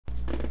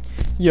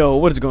Yo,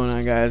 what is going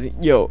on, guys?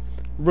 Yo,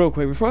 real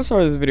quick, before I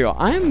start this video,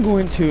 I am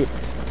going to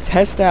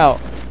test out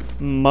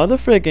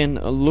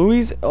motherfucking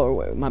Louis,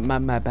 oh, my,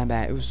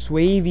 it was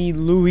Swavy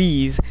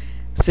Louis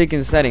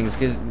second settings,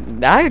 because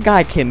that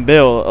guy can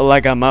build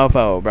like a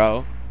mofo,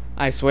 bro.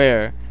 I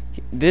swear.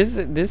 This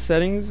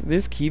settings,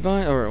 this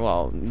keybind, or,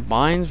 well,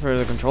 binds for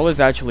the controller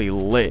is actually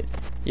lit.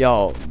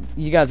 Yo,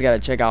 you guys gotta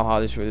check out how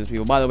this for this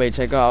people. By the way,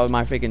 check out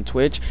my freaking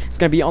Twitch. It's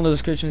gonna be on the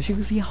description so you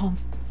can see how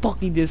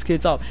fucking this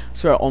kid's up. I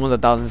swear, almost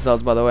 1,000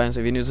 subs, by the way.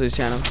 So if you're new to this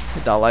channel,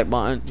 hit that like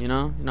button. You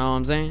know what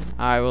I'm saying?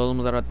 Alright, we're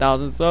almost at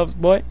 1,000 subs,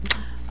 boy.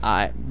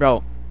 Alright,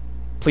 bro,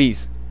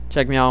 please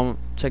check me out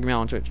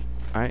on Twitch.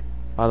 Alright,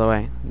 by the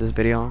way, this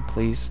video,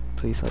 please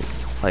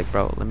like,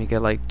 bro, let me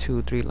get like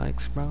 2-3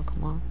 likes, bro.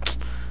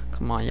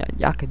 Come on,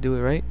 y'all can do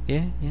it, right?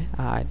 Yeah.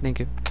 Alright, thank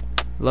you.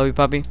 Love you,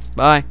 puppy.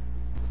 Bye.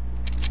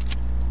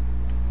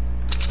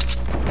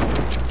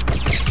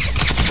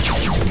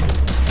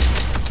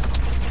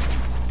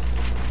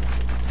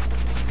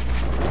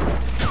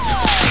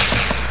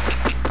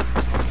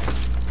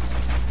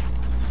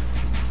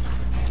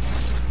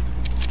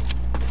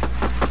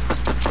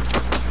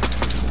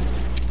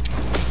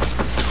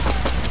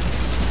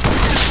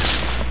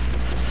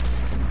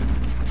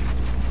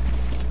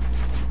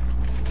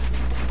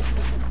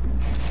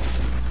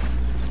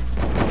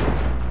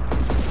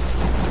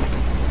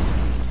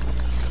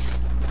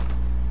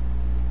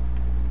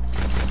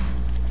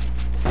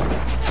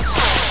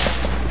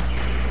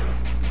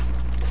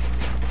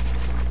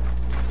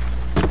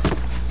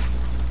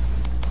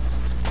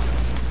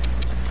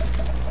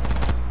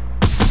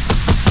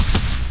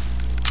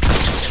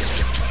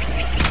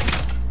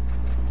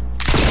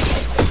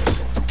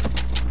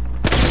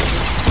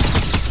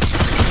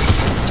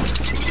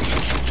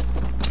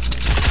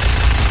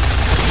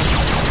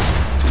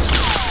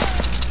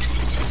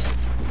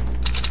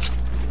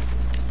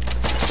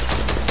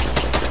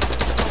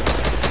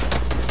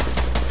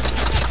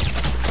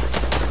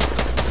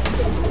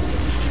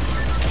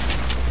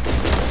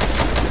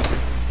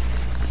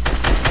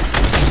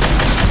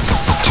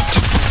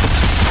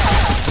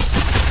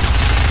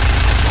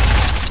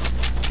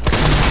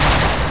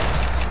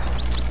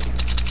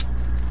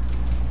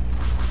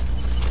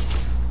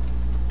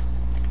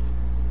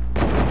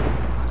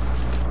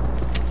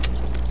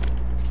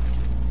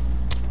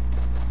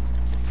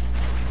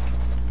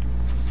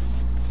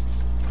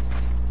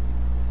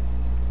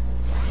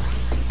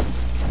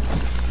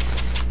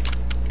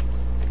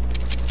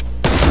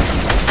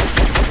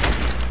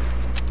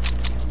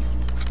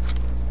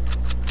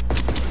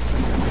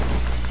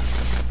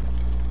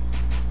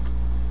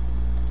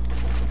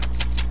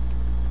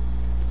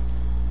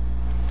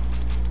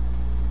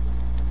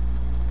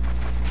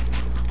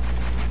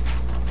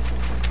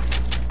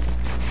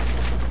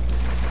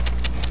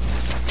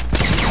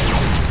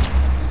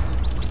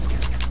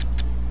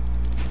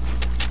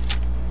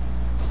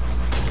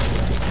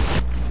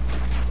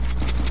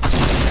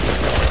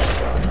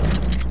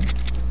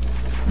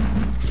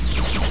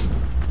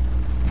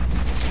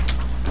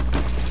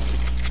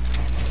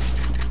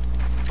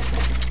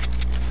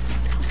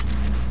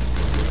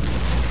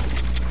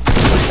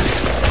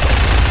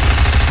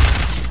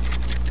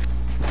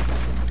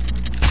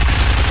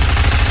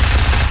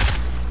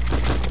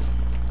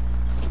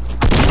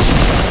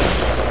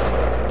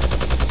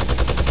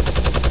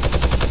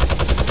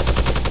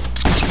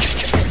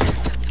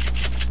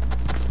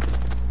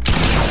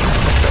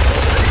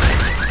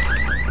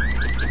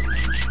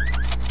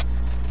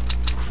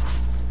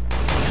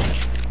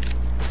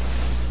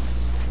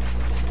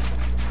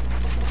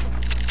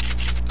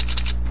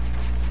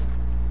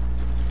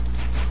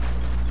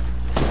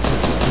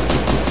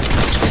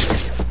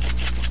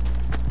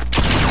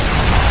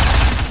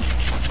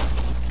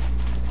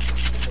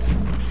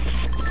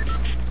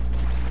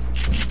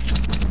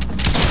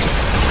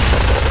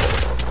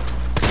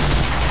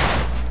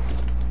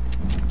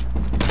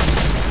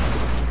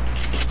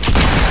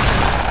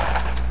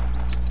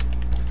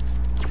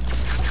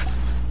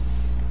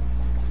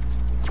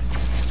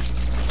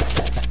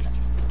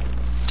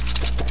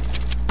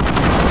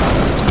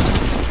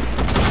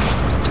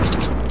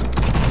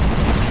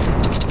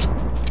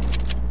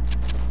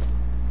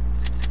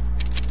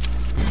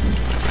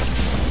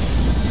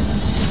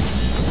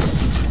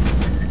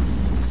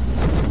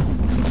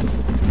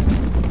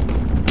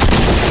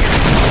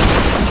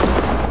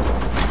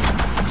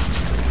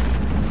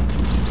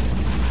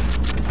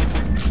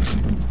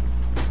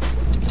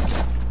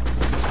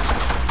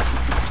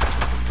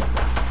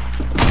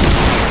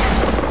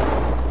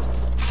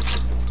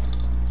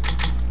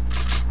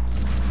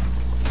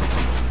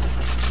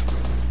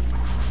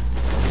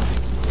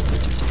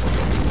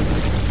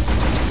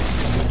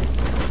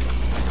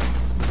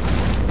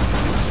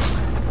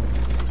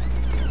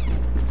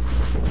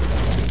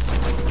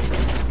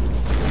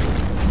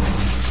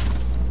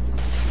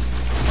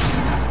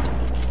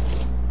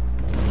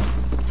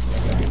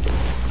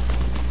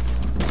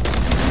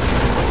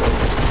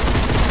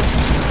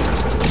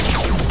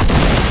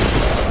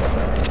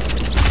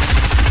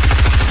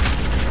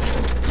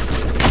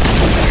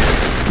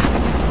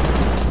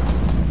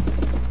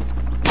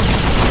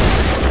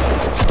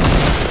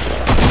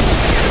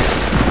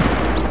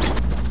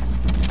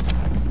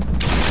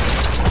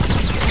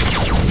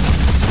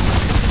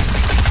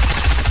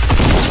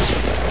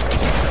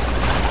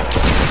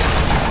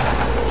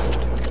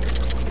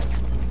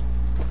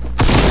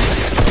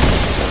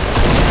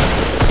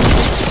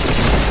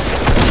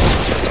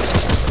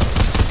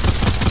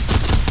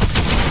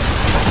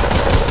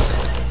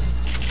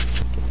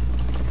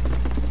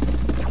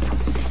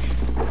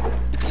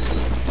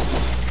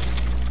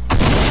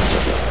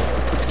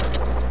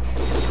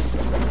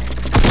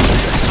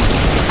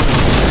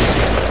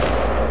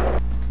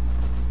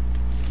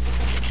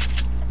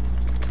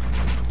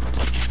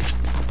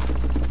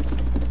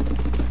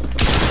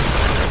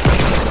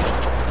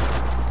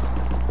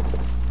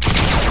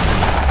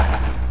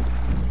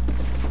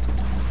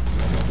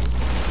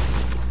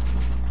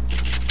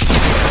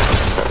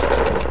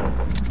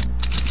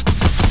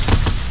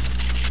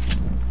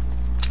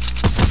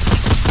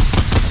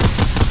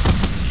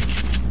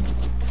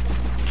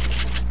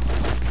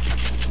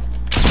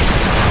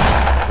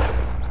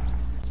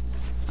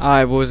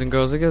 Alright, boys and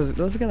girls,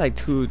 let's get like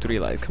 2-3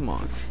 likes. Come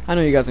on. I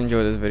know you guys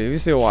enjoyed this video. If you're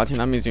still watching,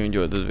 that means you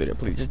enjoyed this video.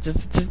 Please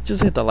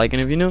just hit the like,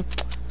 and if you're new,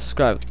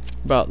 subscribe.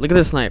 Bro, look at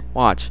this snipe.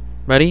 Watch.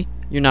 Ready?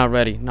 You're not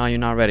ready. No, you're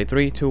not ready.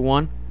 3, 2,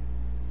 1.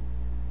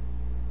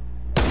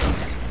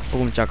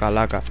 Boom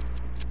chakalaka.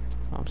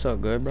 I'm so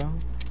good, bro.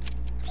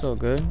 So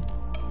good.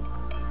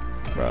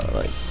 Bro,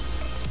 like,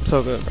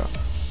 so good, bro.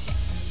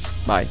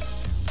 Bye.